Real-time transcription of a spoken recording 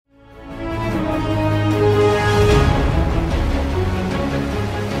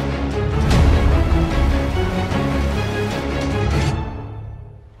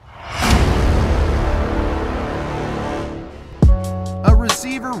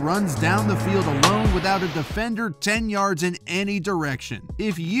runs down the field alone without a defender 10 yards in any direction.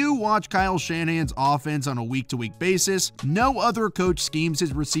 If you watch Kyle Shanahan's offense on a week-to-week basis, no other coach schemes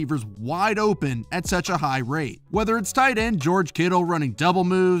his receivers wide open at such a high rate. Whether it's tight end George Kittle running double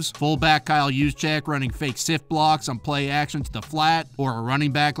moves, fullback Kyle Juszczyk running fake sift blocks on play action to the flat, or a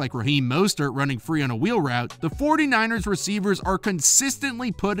running back like Raheem Mostert running free on a wheel route, the 49ers receivers are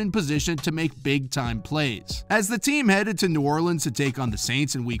consistently put in position to make big-time plays. As the team headed to New Orleans to take on the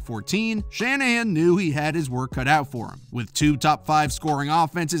Saints in Week 14, Shanahan knew he had his work cut out for him. With 2 top-5 scoring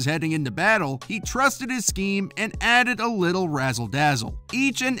offenses heading into battle, he trusted his scheme and added a little razzle-dazzle.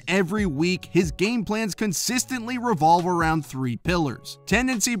 Each and every week, his game plans consistently revolve around 3 pillars: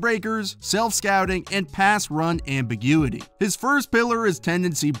 tendency breakers, self-scouting, and pass-run ambiguity. His first pillar is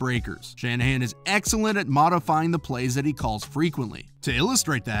tendency breakers. Shanahan is excellent at modifying the plays that he calls frequently. To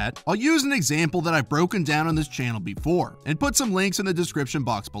illustrate that, I'll use an example that I've broken down on this channel before, and put some links in the description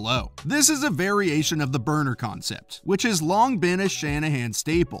box below. This is a variation of the burner concept, which has long been a Shanahan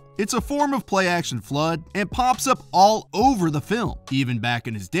staple. It's a form of play-action flood, and pops up all over the film, even back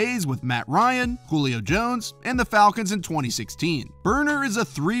in his days with Matt Ryan, Julio Jones, and the Falcons in 2016. Burner is a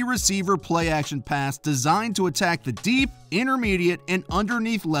 3-receiver play-action pass designed to attack the deep, intermediate, and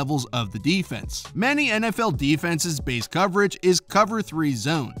underneath levels of the defense. Many NFL defenses' base coverage is cover 3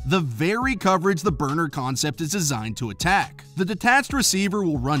 zone, the very coverage the burner concept is designed to attack. The detached receiver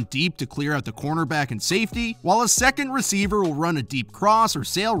will run deep to clear out the cornerback and safety, while a second receiver will run a deep cross or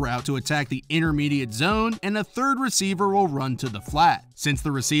sail route to attack the intermediate zone, and a third receiver will run to the flat. Since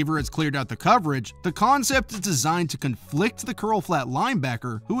the receiver has cleared out the coverage, the concept is designed to conflict the curl flat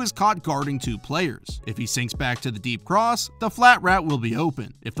linebacker who is caught guarding 2 players. If he sinks back to the deep cross, the flat route will be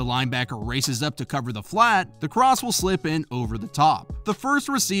open. If the linebacker races up to cover the flat, the cross will slip in over the top. The first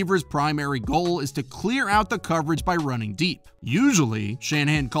receiver's primary goal is to clear out the coverage by running deep. Usually,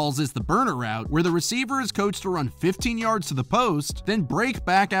 Shanahan calls this the burner route, where the receiver is coached to run 15 yards to the post, then break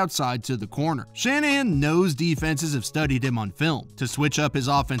back outside to the corner. Shanahan knows defenses have studied him on film. To switch up his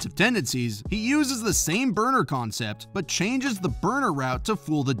offensive tendencies, he uses the same burner concept, but changes the burner route to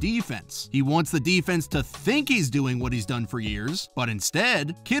fool the defense. He wants the defense to think he's doing what he's done for years, but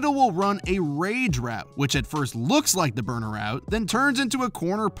instead, Kittle will run a rage route, which at first looks like the burner route, then turns into a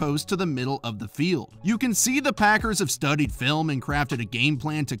corner post to the middle of the field. You can see the Packers have studied film and crafted a game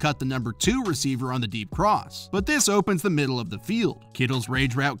plan to cut the number 2 receiver on the deep cross, but this opens the middle of the field. Kittle's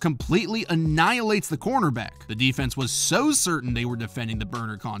rage route completely annihilates the cornerback. The defense was so certain they were defending the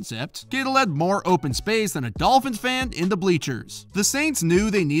burner concept, Kittle had more open space than a Dolphins fan in the bleachers. The Saints knew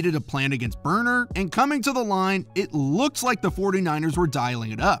they needed a plan against burner, and coming to the line, it looks like the 49ers were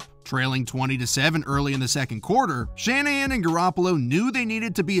dialing it up. Trailing 20-7 early in the second quarter, Shanahan and Garoppolo knew they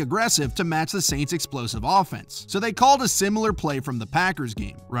needed to be aggressive to match the Saints' explosive offense, so they called a similar play from the Packers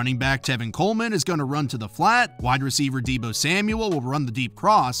game. Running back Tevin Coleman is going to run to the flat, wide receiver Deebo Samuel will run the deep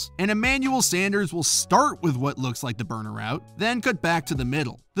cross, and Emmanuel Sanders will start with what looks like the burner route, then cut back to the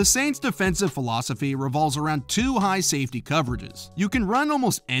middle. The Saints' defensive philosophy revolves around 2 high safety coverages. You can run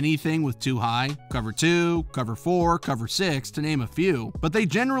almost anything with 2 high, cover 2, cover 4, cover 6, to name a few, but they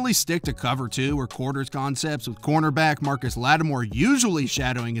generally stick to cover 2 or quarters concepts, with cornerback Marcus Lattimore usually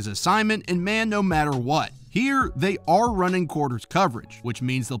shadowing his assignment and man no matter what. Here, they are running quarters coverage, which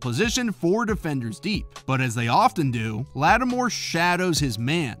means they'll position 4 defenders deep. But as they often do, Lattimore shadows his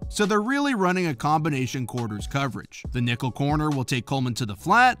man, so they're really running a combination quarters coverage. The nickel corner will take Coleman to the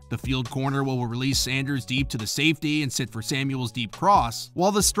flat, the field corner will release Sanders deep to the safety and sit for Samuel's deep cross,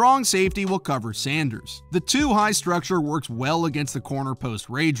 while the strong safety will cover Sanders. The 2 high structure works well against the corner post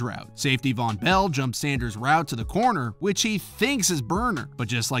rage route. Safety Von Bell jumps Sanders' route to the corner, which he thinks is burner, but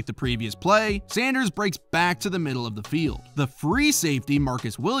just like the previous play, Sanders breaks back to the middle of the field. The free safety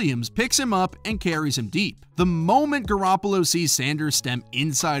Marcus Williams picks him up and carries him deep. The moment Garoppolo sees Sanders stem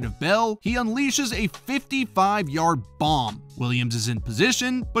inside of Bell, he unleashes a 55-yard bomb. Williams is in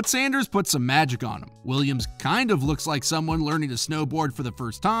position, but Sanders puts some magic on him. Williams kind of looks like someone learning to snowboard for the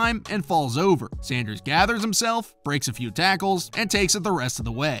first time and falls over. Sanders gathers himself, breaks a few tackles, and takes it the rest of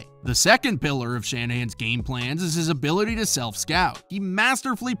the way. The second pillar of Shanahan's game plans is his ability to self-scout. He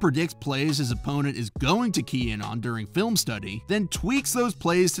masterfully predicts plays his opponent is going to key in on during film study, then tweaks those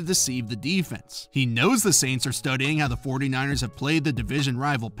plays to deceive the defense. He knows the Saints are studying how the 49ers have played the division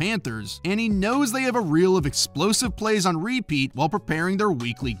rival Panthers, and he knows they have a reel of explosive plays on repeat while preparing their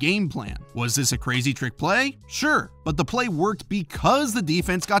weekly game plan. Was this a crazy trick play? Sure, but the play worked because the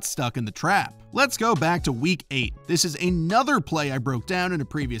defense got stuck in the trap. Let's go back to week 8. This is another play I broke down in a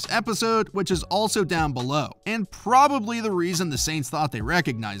previous episode, which is also down below, and probably the reason the Saints thought they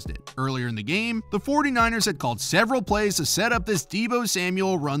recognized it. Earlier in the game, the 49ers had called several plays to set up this Deebo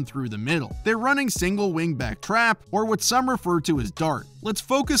Samuel run through the middle. They're running single wingback trap, or what some refer to as dart. Let's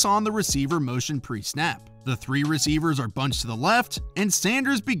focus on the receiver motion pre-snap. The 3 receivers are bunched to the left, and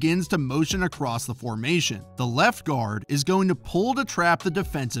Sanders begins to motion across the formation. The left guard is going to pull to trap the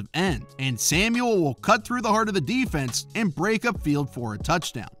defensive end, and Samuel will cut through the heart of the defense and break up field for a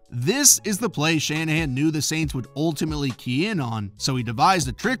touchdown. This is the play Shanahan knew the Saints would ultimately key in on, so he devised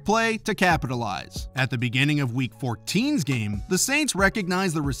a trick play to capitalize. At the beginning of Week 14's game, the Saints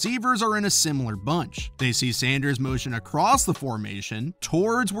recognize the receivers are in a similar bunch. They see Sanders motion across the formation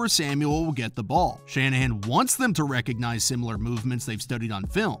towards where Samuel will get the ball. Shanahan wants them to recognize similar movements they've studied on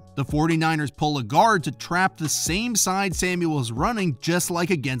film. The 49ers pull a guard to trap the same side Samuel is running, just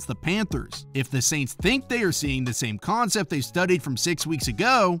like against the Panthers. If the Saints think they are seeing the same concept they studied from 6 weeks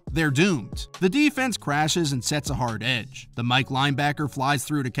ago, they're doomed. The defense crashes and sets a hard edge. The Mike linebacker flies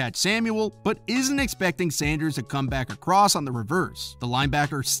through to catch Samuel, but isn't expecting Sanders to come back across on the reverse. The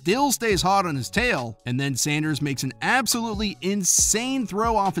linebacker still stays hot on his tail, and then Sanders makes an absolutely insane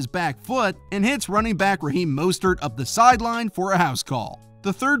throw off his back foot and hits running back Raheem Mostert up the sideline for a house call.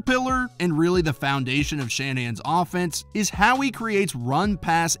 The third pillar, and really the foundation of Shanahan's offense, is how he creates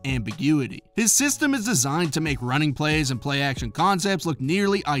run-pass ambiguity. His system is designed to make running plays and play-action concepts look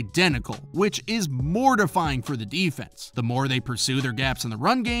nearly identical, which is mortifying for the defense. The more they pursue their gaps in the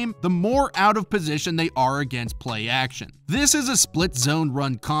run game, the more out of position they are against play-action. This is a split zone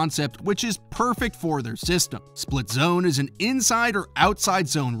run concept, which is perfect for their system. Split zone is an inside or outside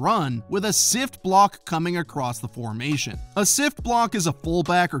zone run with a sift block coming across the formation. A sift block is a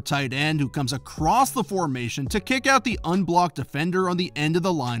fullback or tight end who comes across the formation to kick out the unblocked defender on the end of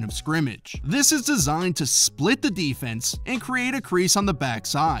the line of scrimmage. This is designed to split the defense and create a crease on the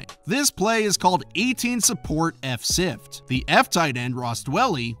backside. This play is called 18 support F sift. The F tight end Ross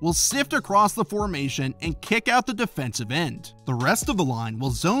Dwelly will sift across the formation and kick out the defensive end. The rest of the line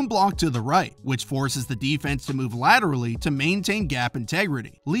will zone block to the right, which forces the defense to move laterally to maintain gap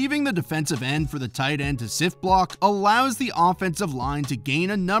integrity. Leaving the defensive end for the tight end to sift block allows the offensive line to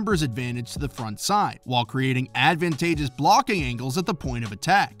gain a numbers advantage to the front side, while creating advantageous blocking angles at the point of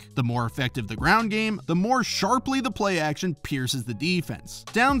attack. The more effective the ground game, the more sharply the play action pierces the defense.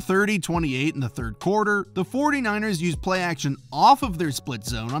 Down 30-28 in the third quarter, the 49ers use play action off of their split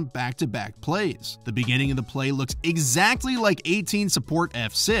zone on back-to-back plays. The beginning of the play looks exactly like 18 support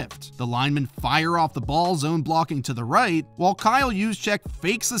F sift. The linemen fire off the ball zone blocking to the right, while Kyle Juszczyk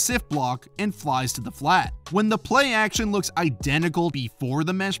fakes the sift block and flies to the flat. When the play action looks identical before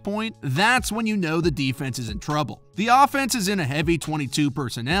the mesh point, that's when you know the defense is in trouble. The offense is in a heavy 22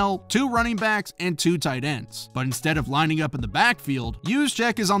 personnel, 2 running backs, and 2 tight ends. But instead of lining up in the backfield,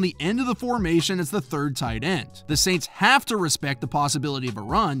 Juszczyk is on the end of the formation as the third tight end. The Saints have to respect the possibility of a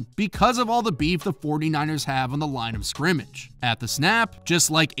run because of all the beef the 49ers have on the line of scrimmage. At the snap, just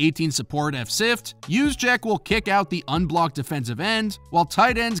like 18 support F sift, Juszczyk will kick out the unblocked defensive end, while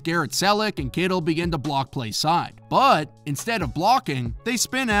tight ends Garrett Selleck and Kittle begin to block play side. But instead of blocking, they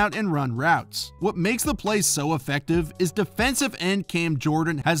spin out and run routes. What makes the play so effective is defensive end Cam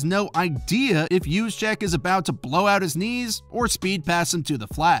Jordan has no idea if Juszczyk is about to blow out his knees or speed pass him to the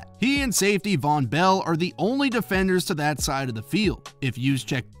flat. He and safety Von Bell are the only defenders to that side of the field. If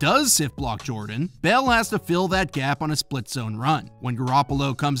Juszczyk does sift block Jordan, Bell has to fill that gap on a split zone run. When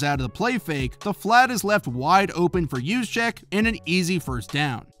Garoppolo comes out of the play fake, the flat is left wide open for Juszczyk and an easy first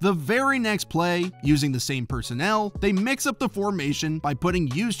down. The very next play, using the same personnel, they mix up the formation by putting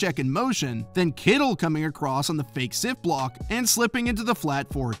Juszczyk in motion, then Kittle coming across on the fake sift block and slipping into the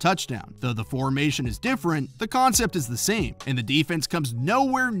flat for a touchdown. Though the formation is different, the concept is the same, and the defense comes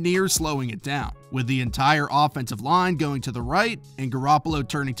nowhere near slowing it down. With the entire offensive line going to the right and Garoppolo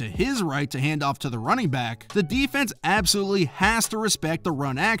turning to his right to hand off to the running back, the defense absolutely has to respect the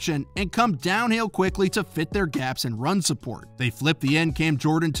run action and come downhill quickly to fit their gaps in run support. They flip the end Cam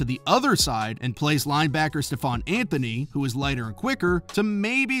Jordan to the other side and place linebacker Stephon Anthony, who is lighter and quicker, to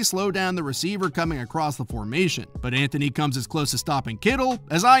maybe slow down the receiver coming across the formation. But Anthony comes as close to stopping Kittle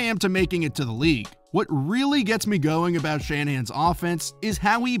as I am to making it to the league. What really gets me going about Shanahan's offense is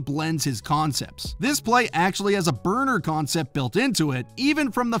how he blends his concepts. This play actually has a burner concept built into it, even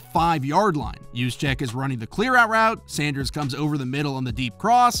from the 5-yard line. Juszczyk is running the clear out route, Sanders comes over the middle on the deep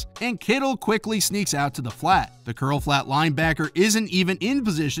cross, and Kittle quickly sneaks out to the flat. The curl flat linebacker isn't even in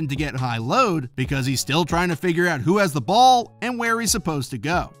position to get high load because he's still trying to figure out who has the ball and where he's supposed to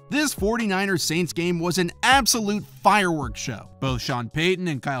go. This 49ers Saints game was an absolute fireworks show. Both Sean Payton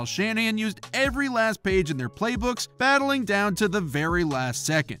and Kyle Shanahan used every last page in their playbooks, battling down to the very last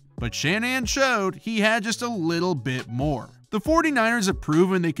second. But Shanahan showed he had just a little bit more. The 49ers have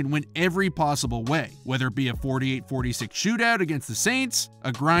proven they can win every possible way, whether it be a 48-46 shootout against the Saints,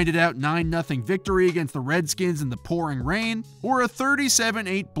 a grinded-out 9-0 victory against the Redskins in the pouring rain, or a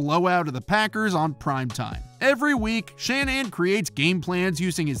 37-8 blowout of the Packers on primetime. Every week, Shanahan creates game plans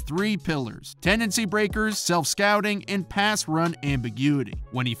using his 3 pillars: tendency breakers, self-scouting, and pass-run ambiguity.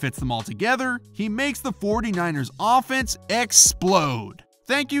 When he fits them all together, he makes the 49ers offense explode.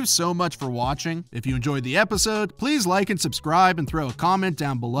 Thank you so much for watching. If you enjoyed the episode, please like and subscribe and throw a comment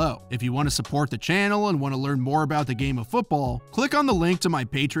down below. If you want to support the channel and want to learn more about the game of football, click on the link to my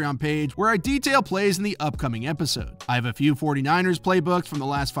Patreon page where I detail plays in the upcoming episode. I have a few 49ers playbooks from the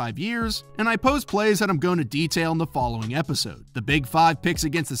last 5 years, and I post plays that I'm going to detail in the following episode. The Big 5 picks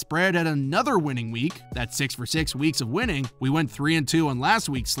against the spread had another winning week. That's 6 for 6 weeks of winning. We went 3-2 on last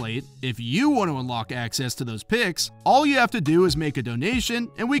week's slate. If you want to unlock access to those picks, all you have to do is make a donation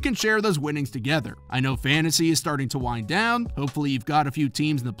and we can share those winnings together. I know fantasy is starting to wind down. Hopefully you've got a few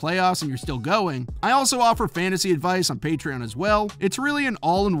teams in the playoffs and you're still going. I also offer fantasy advice on Patreon as well. It's really an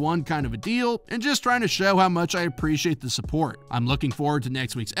all-in-one kind of a deal and just trying to show how much I appreciate the support. I'm looking forward to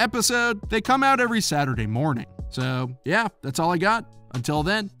next week's episode. They come out every Saturday morning. So yeah, that's all I got. Until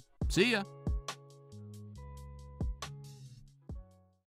then, see ya.